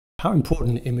How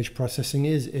important image processing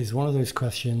is one of those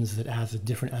questions that has a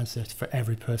different answer for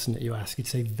every person that you ask.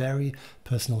 It's a very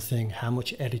personal thing, how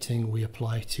much editing we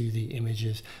apply to the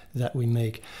images that we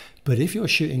make. But if you're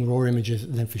shooting raw images,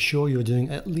 then for sure you're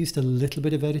doing at least a little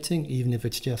bit of editing, even if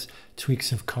it's just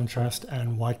tweaks of contrast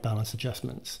and white balance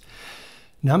adjustments.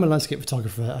 Now I'm a landscape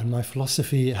photographer, and my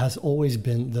philosophy has always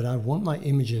been that I want my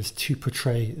images to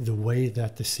portray the way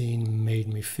that the scene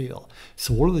made me feel.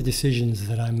 So all of the decisions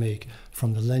that I make,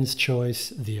 from the lens choice,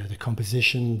 the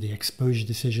composition, the exposure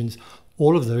decisions,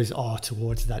 all of those are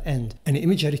towards that end. And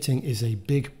image editing is a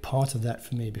big part of that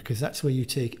for me, because that's where you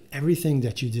take everything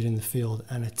that you did in the field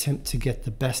and attempt to get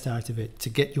the best out of it, to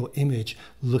get your image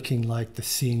looking like the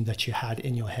scene that you had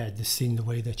in your head, the scene the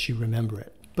way that you remember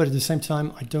it. But at the same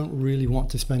time, I don't really want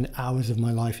to spend hours of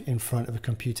my life in front of a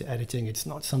computer editing. It's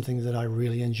not something that I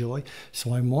really enjoy.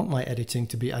 So I want my editing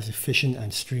to be as efficient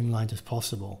and streamlined as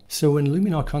possible. So when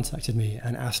Luminar contacted me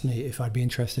and asked me if I'd be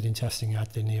interested in testing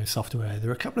out the Neo software, there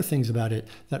are a couple of things about it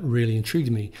that really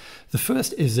intrigued me. The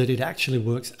first is that it actually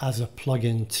works as a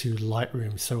plugin to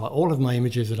Lightroom. So all of my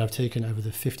images that I've taken over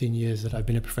the 15 years that I've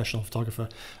been a professional photographer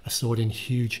are stored in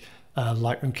huge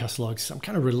Lightroom catalogs. So I'm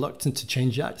kind of reluctant to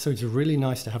change that. So it's really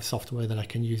nice to have software that I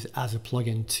can use as a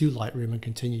plugin to Lightroom and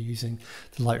continue using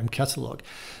the Lightroom catalog.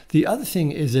 The other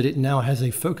thing is that it now has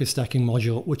a focus stacking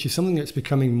module, which is something that's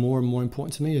becoming more and more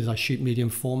important to me as I shoot medium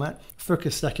format.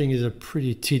 Focus stacking is a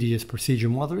pretty tedious procedure,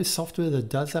 and while there is software that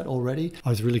does that already, I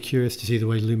was really curious to see the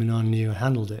way Luminar Neo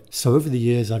handled it. So over the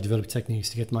years, I've developed techniques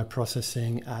to get my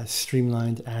processing as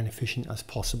streamlined and efficient as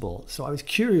possible. So I was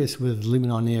curious with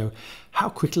Luminar Neo how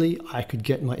quickly I could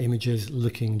get my images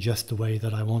looking just the way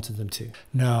that I wanted them to.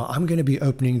 Now I'm going to be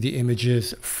opening the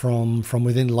images from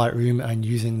within Lightroom and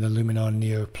using the Luminar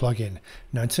Neo plugin.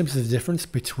 Now in terms of the difference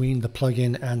between the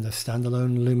plugin and the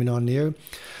standalone Luminar Neo,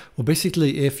 well,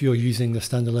 basically if you're using the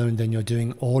standalone, then you're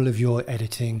doing all of your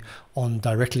editing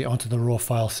directly onto the raw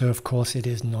file. So of course it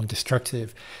is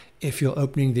non-destructive. If you're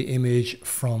opening the image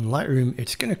from Lightroom,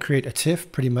 it's going to create a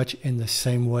TIFF pretty much in the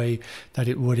same way that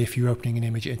it would if you're opening an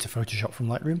image into Photoshop from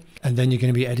Lightroom. And then you're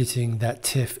going to be editing that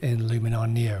TIFF in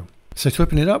Luminar Neo. So to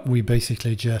open it up, we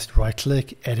basically just right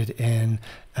click, edit in,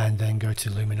 and then go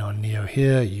to Luminar Neo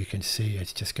here. You can see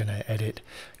it's just going to edit,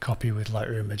 copy with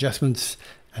Lightroom adjustments,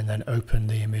 and then open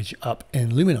the image up in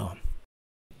Luminar.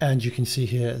 And you can see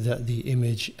here that the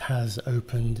image has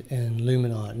opened in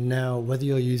Luminar. Now, whether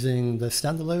you're using the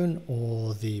standalone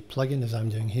or the plugin, as I'm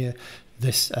doing here,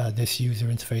 this user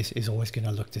interface is always going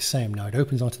to look the same. Now, it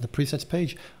opens onto the presets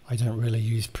page. I don't really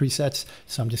use presets,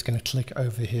 so I'm just going to click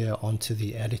over here onto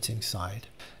the editing side.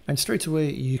 And straight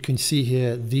away, you can see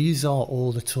here, these are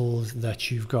all the tools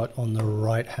that you've got on the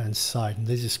right-hand side. And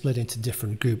these are split into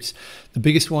different groups. The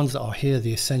biggest ones are here,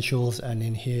 the essentials, and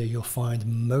in here you'll find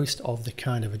most of the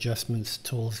kind of adjustments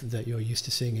tools that you're used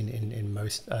to seeing in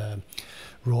most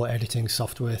raw editing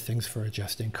software, things for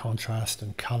adjusting contrast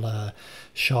and color,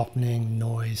 sharpening,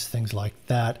 noise, things like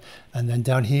that. And then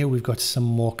down here, we've got some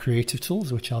more creative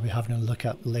tools, which I'll be having a look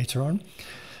at later on.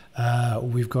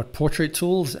 We've got portrait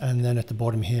tools, and then at the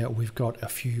bottom here we've got a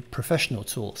few professional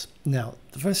tools. Now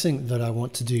the first thing that I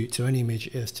want to do to any image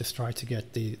is to try to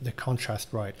get the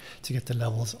contrast right, to get the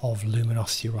levels of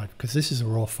luminosity right, because this is a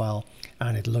raw file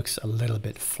and it looks a little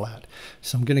bit flat.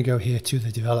 So I'm going to go here to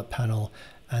the develop panel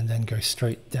and then go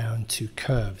straight down to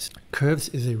curves. Curves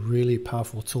is a really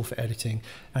powerful tool for editing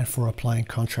and for applying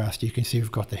contrast. You can see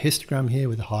we've got the histogram here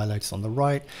with the highlights on the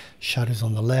right, shadows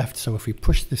on the left. So if we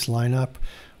push this line up,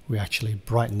 we actually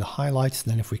brighten the highlights.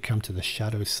 Then if we come to the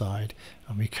shadow side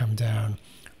and we come down,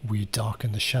 we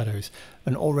darken the shadows.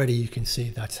 And already you can see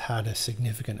that's had a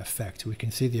significant effect. We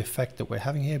can see the effect that we're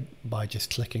having here by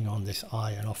just clicking on this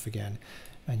eye and off again.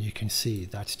 And you can see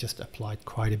that's just applied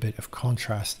quite a bit of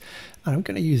contrast. And I'm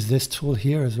going to use this tool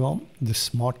here as well, the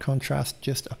Smart Contrast,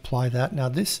 just apply that. Now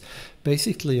this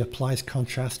basically applies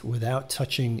contrast without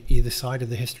touching either side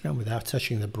of the histogram, without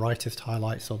touching the brightest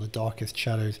highlights or the darkest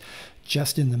shadows,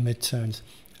 just in the midtones.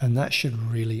 And that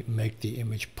should really make the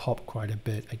image pop quite a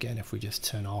bit. Again, if we just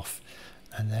turn off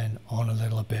and then on a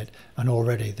little bit, and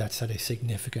already that's had a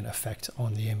significant effect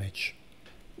on the image.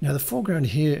 Now the foreground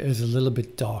here is a little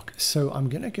bit dark, so I'm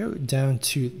going to go down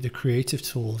to the creative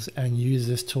tools and use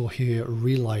this tool here,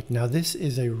 Relight. Now this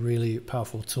is a really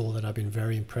powerful tool that I've been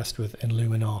very impressed with in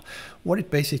Luminar. What it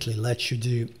basically lets you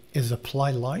do is apply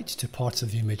light to parts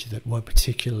of the image that weren't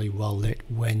particularly well lit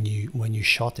when you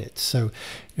shot it. So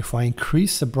if I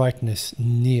increase the brightness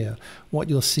near, what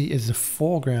you'll see is the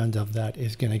foreground of that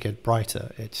is going to get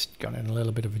brighter. It's got a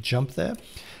little bit of a jump there.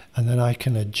 And then I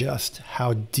can adjust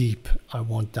how deep I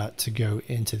want that to go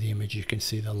into the image. You can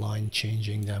see the line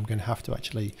changing there. I'm going to have to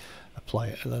actually apply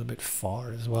it a little bit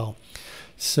far as well.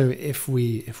 So if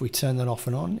we turn that off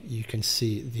and on, you can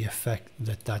see the effect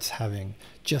that that's having,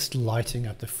 just lighting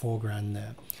up the foreground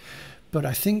there. But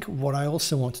I think what I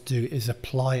also want to do is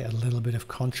apply a little bit of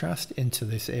contrast into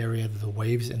this area of the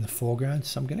waves in the foreground.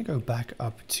 So I'm going to go back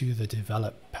up to the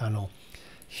develop panel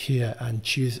here and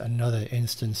choose another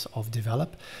instance of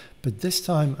develop, but this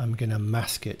time I'm going to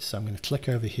mask it. So I'm going to click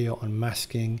over here on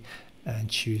masking and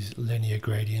choose linear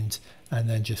gradient, and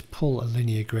then just pull a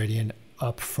linear gradient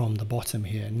up from the bottom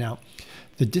here. Now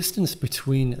the distance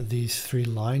between these three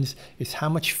lines is how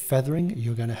much feathering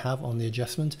you're going to have on the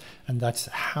adjustment, and that's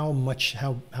how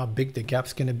big the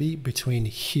gap's going to be between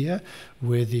here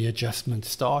where the adjustment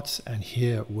starts and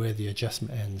here where the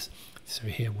adjustment ends. So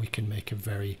here we can make a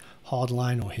very hard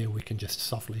line, or here we can just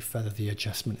softly feather the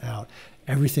adjustment out.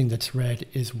 Everything that's red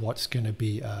is what's going to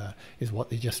be is what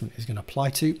the adjustment is going to apply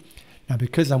to. Now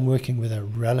because I'm working with a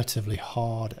relatively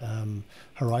hard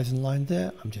horizon line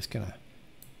there, I'm just going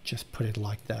to put it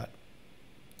like that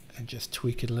and just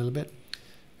tweak it a little bit,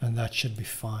 and that should be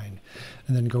fine.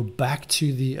 And then go back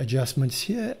to the adjustments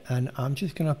here, and I'm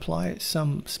just going to apply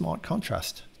some smart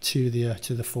contrast to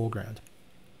the foreground.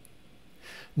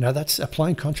 Now that's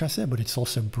applying contrast there, but it's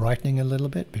also brightening a little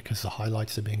bit because the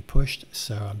highlights are being pushed.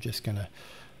 So I'm just going to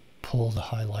pull the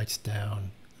highlights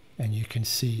down, and you can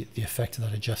see the effect of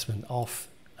that adjustment off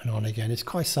and on again. It's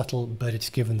quite subtle, but it's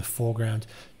given the foreground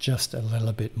just a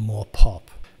little bit more pop.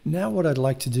 Now what I'd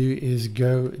like to do is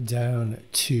go down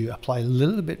to apply a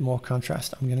little bit more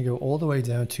contrast. I'm going to go all the way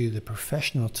down to the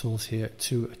professional tools here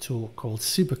to a tool called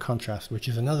Super Contrast, which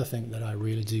is another thing that I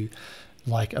really do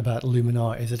like about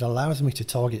Luminar, is it allows me to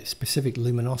target specific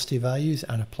luminosity values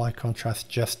and apply contrast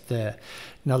just there.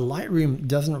 Now Lightroom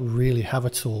doesn't really have a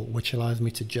tool which allows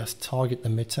me to just target the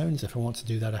midtones. If I want to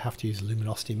do that, I have to use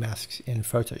luminosity masks in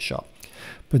Photoshop.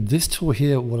 But this tool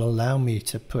here will allow me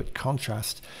to put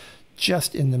contrast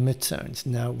just in the midtones.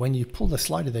 Now when you pull the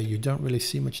slider there, you don't really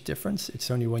see much difference. It's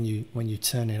only when you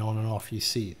turn it on and off you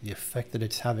see the effect that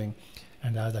it's having,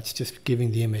 and that's just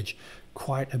giving the image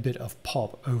quite a bit of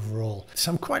pop overall.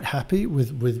 So I'm quite happy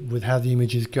with how the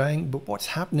image is going, but what's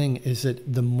happening is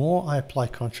that the more I apply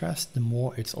contrast, the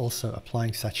more it's also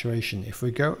applying saturation. If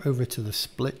we go over to the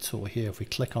split tool here, if we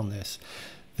click on this,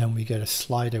 then we get a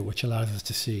slider which allows us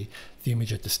to see the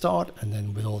image at the start and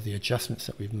then with all the adjustments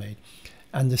that we've made.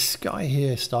 And the sky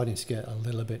here is starting to get a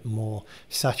little bit more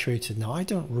saturated. Now I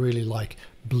don't really like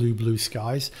blue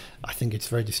skies. I think it's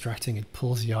very distracting. It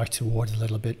pulls the eye towards a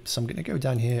little bit. So I'm going to go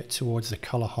down here towards the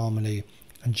color harmony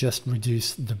and just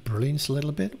reduce the brilliance a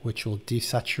little bit, which will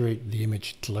desaturate the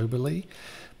image globally.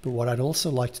 But what I'd also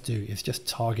like to do is just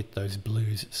target those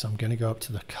blues. So I'm going to go up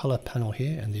to the color panel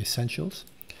here and the essentials,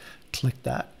 click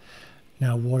that.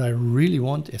 Now what I really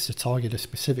want is to target a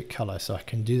specific color, so I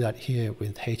can do that here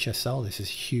with HSL. This is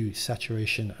hue,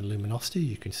 saturation and luminosity.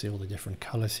 You can see all the different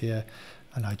colors here,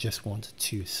 and I just want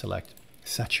to select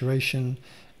saturation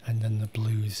and then the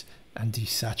blues and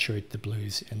desaturate the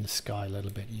blues in the sky a little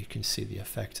bit. You can see the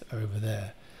effect over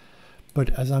there.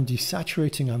 But as I'm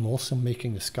desaturating, I'm also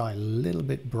making the sky a little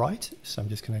bit bright. So I'm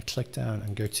just going to click down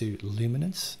and go to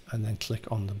luminance and then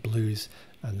click on the blues,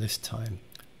 and this time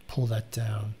pull that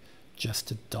down just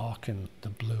to darken the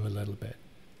blue a little bit,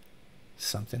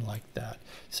 something like that.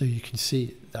 So you can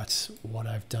see that's what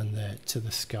I've done there to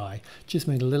the sky, just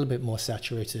made a little bit more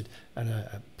saturated and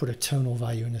put a tonal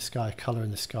value in the sky, color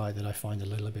in the sky that I find a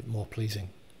little bit more pleasing.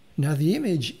 Now the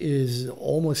image is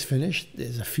almost finished.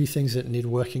 There's a few things that need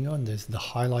working on. There's the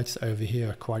highlights over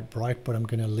here are quite bright, but I'm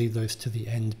going to leave those to the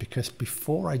end because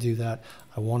before I do that,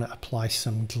 I want to apply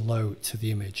some glow to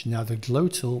the image. Now the glow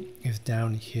tool is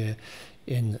down here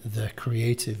in the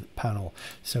creative panel.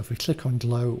 So if we click on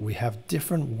glow, we have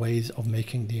different ways of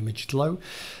making the image glow,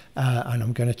 and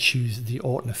I'm going to choose the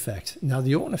Orton effect. Now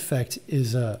the Orton effect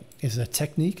is a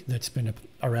technique that's been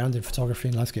around in photography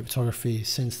and landscape photography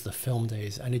since the film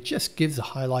days, and it just gives the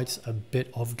highlights a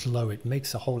bit of glow. It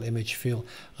makes the whole image feel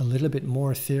a little bit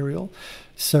more ethereal.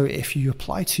 So if you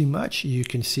apply too much, you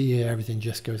can see here everything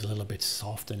just goes a little bit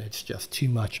soft and it's just too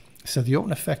much. So the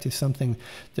Orton effect is something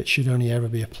that should only ever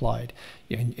be applied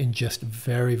in just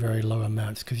very low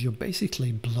amounts, because you're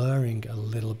basically blurring a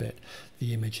little bit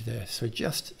the image there. So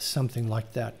just something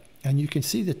like that. And you can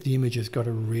see that the image has got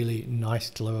a really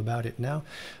nice glow about it now,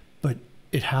 but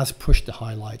it has pushed the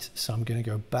highlights. So I'm going to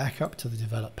go back up to the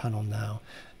develop panel now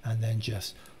and then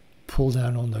just pull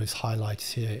down on those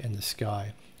highlights here in the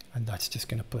sky And that's just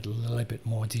going to put a little bit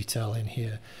more detail in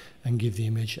here and give the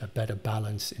image a better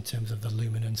balance in terms of the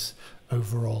luminance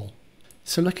overall.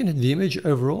 So looking at the image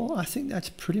overall, I think that's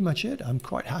pretty much it. I'm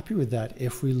quite happy with that.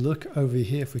 If we look over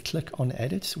here, if we click on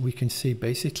edits, we can see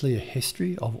basically a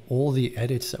history of all the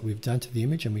edits that we've done to the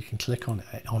image, and we can click on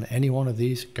any one of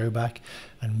these, go back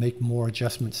and make more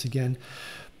adjustments again.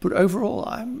 But overall,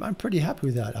 I'm pretty happy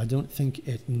with that. I don't think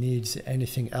it needs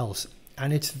anything else.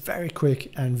 And it's very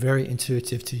quick and very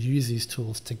intuitive to use these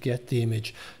tools to get the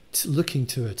image looking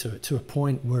to a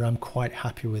point where I'm quite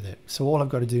happy with it. So all I've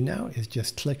got to do now is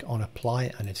just click on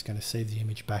apply, and it's going to save the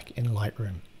image back in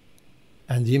Lightroom.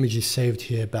 And the image is saved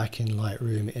here back in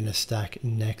Lightroom in a stack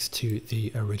next to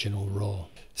the original RAW.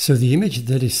 So the image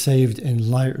that is saved in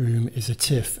Lightroom is a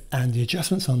TIFF, and the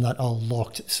adjustments on that are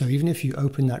locked. So even if you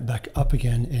open that back up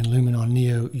again in Luminar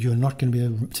Neo, you're not going to be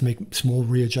able to make small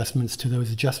readjustments to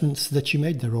those adjustments that you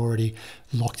made. They're already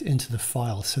locked into the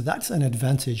file. So that's an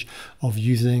advantage of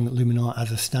using Luminar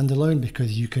as a standalone,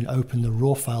 because you can open the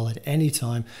RAW file at any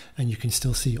time and you can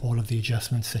still see all of the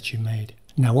adjustments that you made.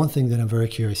 Now, one thing that I'm very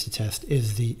curious to test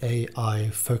is the AI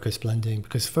focus blending,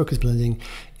 because focus blending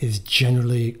is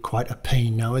generally quite a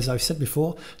pain. Now, as I've said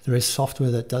before, there is software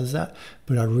that does that,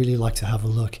 but I'd really like to have a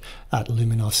look at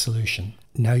Luminar's solution.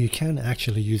 Now, you can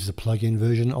actually use the plugin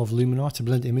version of Luminar to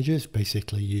blend images.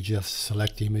 Basically, you just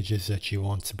select the images that you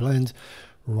want to blend,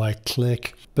 right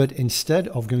click, but instead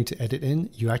of going to edit in,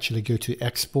 you actually go to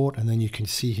export, and then you can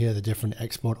see here the different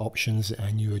export options,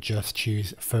 and you would just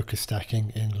choose focus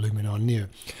stacking in Luminar Neo.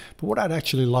 But what I'd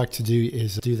actually like to do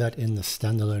is do that in the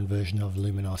standalone version of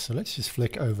Luminar. So let's just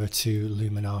flick over to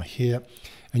Luminar here,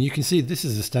 and you can see this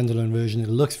is a standalone version. It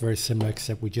looks very similar,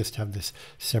 except we just have this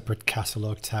separate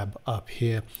catalog tab up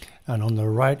here, and on the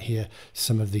right here,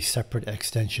 some of the separate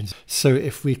extensions. So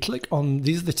if we click on,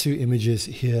 these are the two images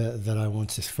here that I want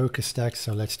to focus stack.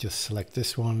 So let's just select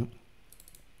this one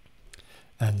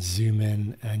and zoom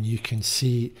in, and you can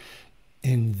see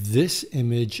in this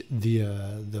image,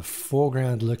 the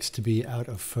foreground looks to be out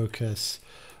of focus,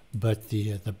 but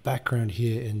the background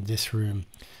here in this room,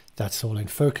 that's all in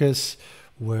focus.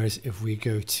 Whereas if we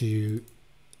go to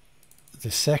the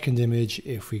second image,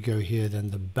 if we go here, then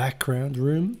the background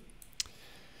room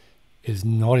is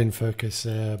not in focus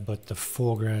there, but the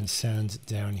foreground sand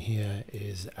down here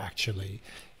is actually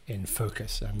in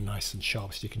focus and nice and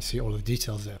sharp. So you can see all the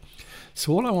details there.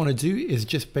 So all I want to do is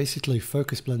just basically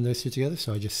focus blend those two together.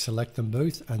 So I just select them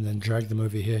both and then drag them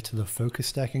over here to the focus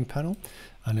stacking panel,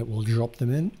 and it will drop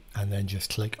them in, and then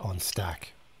just click on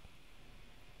stack.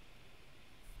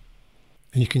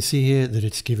 And you can see here that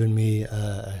it's given me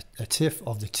a TIFF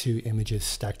of the two images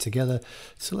stacked together.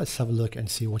 So let's have a look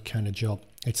and see what kind of job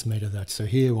it's made of that. So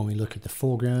here, when we look at the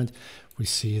foreground, we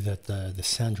see that the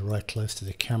sand right close to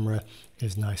the camera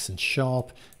is nice and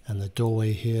sharp, and the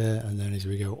doorway here, and then as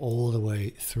we go all the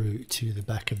way through to the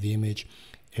back of the image,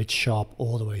 it's sharp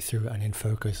all the way through and in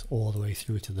focus all the way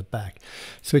through to the back.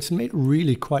 So it's made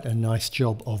really quite a nice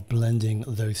job of blending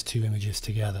those two images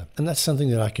together. And that's something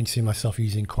that I can see myself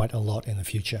using quite a lot in the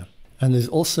future. And there's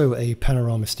also a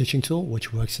panorama stitching tool,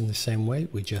 which works in the same way.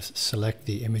 We just select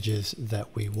the images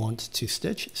that we want to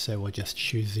stitch. So we'll just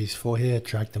choose these four here,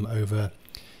 drag them over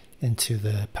into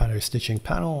the Pano stitching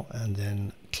panel, and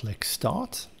then click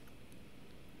start.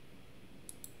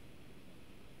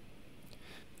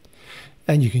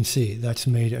 And you can see that's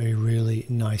made a really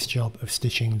nice job of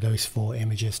stitching those four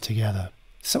images together.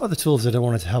 Some of the tools that I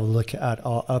wanted to have a look at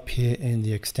are up here in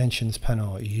the extensions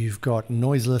panel. You've got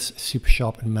Noiseless, Super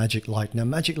Sharp, and Magic Light. Now,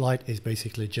 Magic Light is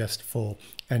basically just for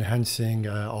enhancing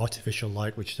artificial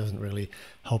light, which doesn't really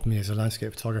help me as a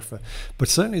landscape photographer. But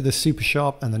certainly the Super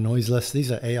Sharp and the Noiseless,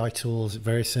 these are AI tools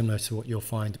very similar to what you'll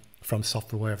find from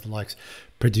software of the likes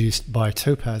produced by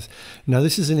Topaz. Now,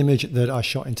 this is an image that I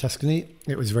shot in Tuscany.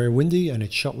 It was very windy and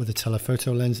it's shot with a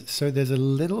telephoto lens, so there's a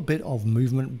little bit of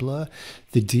movement blur.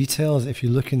 The details, if you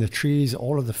look in the trees,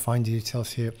 all of the fine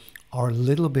details here are a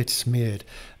little bit smeared,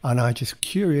 and I'm just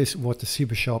curious what the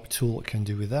Super Sharp tool can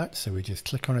do with that. So we just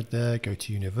click on it there, go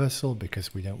to universal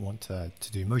because we don't want to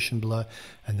do motion blur,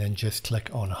 and then just click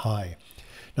on high.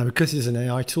 Now, because it's an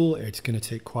AI tool, it's going to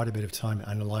take quite a bit of time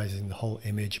analyzing the whole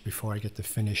image before I get the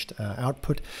finished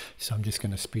output. So I'm just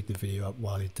going to speed the video up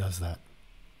while it does that.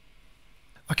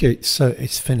 Okay, so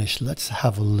it's finished. Let's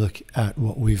have a look at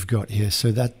what we've got here.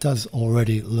 So that does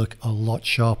already look a lot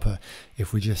sharper.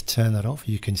 If we just turn that off,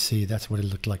 you can see that's what it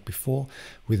looked like before,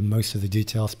 with most of the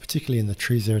details, particularly in the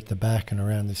trees there at the back and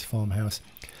around this farmhouse,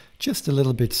 just a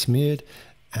little bit smeared,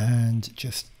 and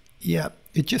just, yeah,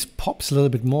 it just pops a little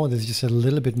bit more. There's just a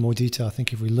little bit more detail. I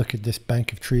think if we look at this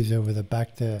bank of trees over the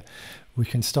back there, we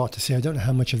can start to see. I don't know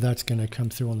how much of that's going to come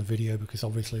through on the video, because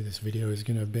obviously this video is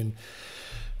going to have been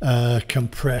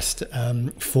compressed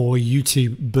for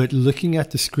YouTube. But looking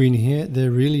at the screen here,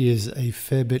 there really is a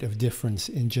fair bit of difference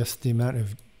in just the amount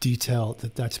of detail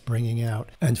that that's bringing out.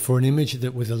 And for an image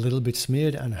that was a little bit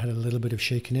smeared and had a little bit of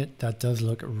shake in it, that does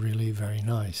look really very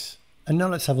nice. And now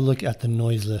let's have a look at the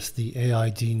noise list, the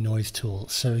AID noise tool.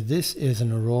 So this is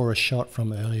an Aurora shot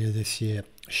from earlier this year,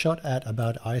 shot at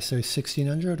about ISO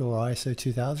 1600 or ISO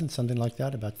 2000, something like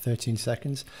that, about 13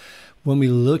 seconds. When we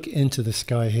look into the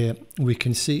sky here, we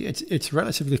can see it's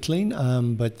relatively clean,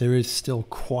 but there is still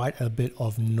quite a bit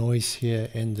of noise here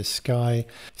in the sky.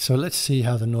 So let's see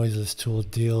how the noise list tool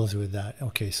deals with that.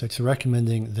 Okay, so it's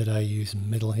recommending that I use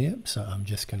middle here. So I'm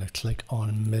just going to click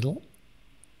on middle.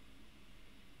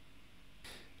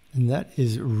 And that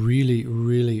is really,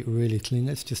 really, really clean.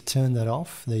 Let's just turn that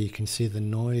off. There you can see the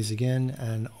noise again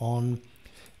and on.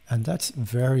 And that's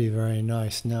very, very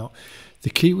nice. Now, the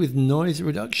key with noise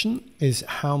reduction is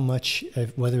how much,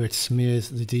 whether it smears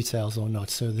the details or not.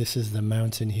 So this is the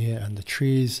mountain here and the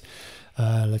trees.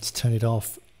 Let's turn it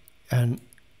off. And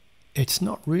it's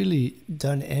not really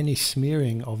done any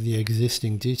smearing of the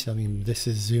existing detail. I mean, this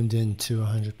is zoomed in to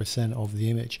 100% of the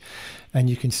image. And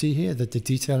you can see here that the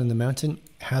detail in the mountain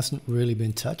hasn't really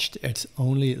been touched. It's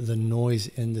only the noise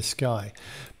in the sky.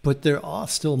 But there are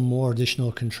still more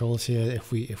additional controls here.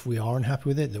 If we aren't happy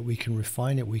with it, that we can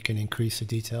refine it, we can increase the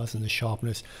details and the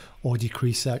sharpness or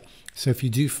decrease that. So if you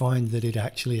do find that it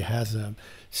actually has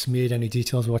smeared any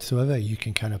details whatsoever, you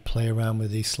can kind of play around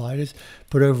with these sliders.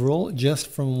 But overall, just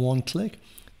from one click,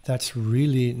 that's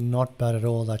really not bad at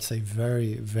all. That's a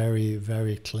very, very,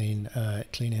 very clean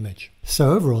image.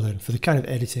 So overall then, for the kind of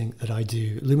editing that I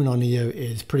do, Luminar Neo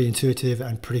is pretty intuitive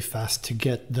and pretty fast to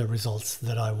get the results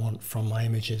that I want from my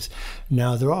images.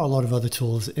 Now, there are a lot of other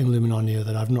tools in Luminar Neo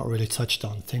that I've not really touched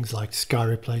on, things like sky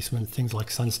replacement, things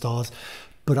like sun stars.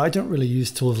 But I don't really use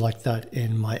tools like that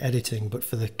in my editing. But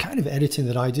for the kind of editing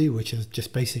that I do, which is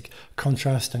just basic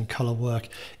contrast and color work,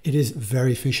 it is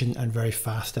very efficient and very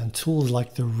fast. And tools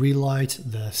like the relight,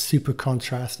 the super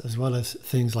contrast, as well as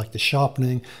things like the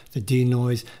sharpening, the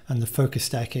denoise, and the focus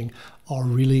stacking are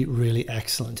really, really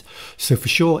excellent. So for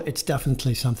sure, it's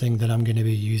definitely something that I'm going to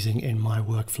be using in my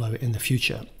workflow in the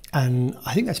future. And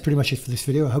I think that's pretty much it for this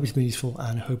video. I hope it's been useful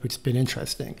and I hope it's been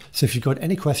interesting. So if you've got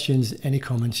any questions, any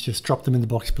comments, just drop them in the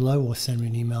box below or send me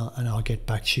an email and I'll get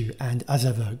back to you. And as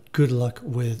ever, good luck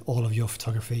with all of your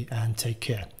photography and take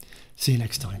care. See you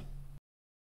next time.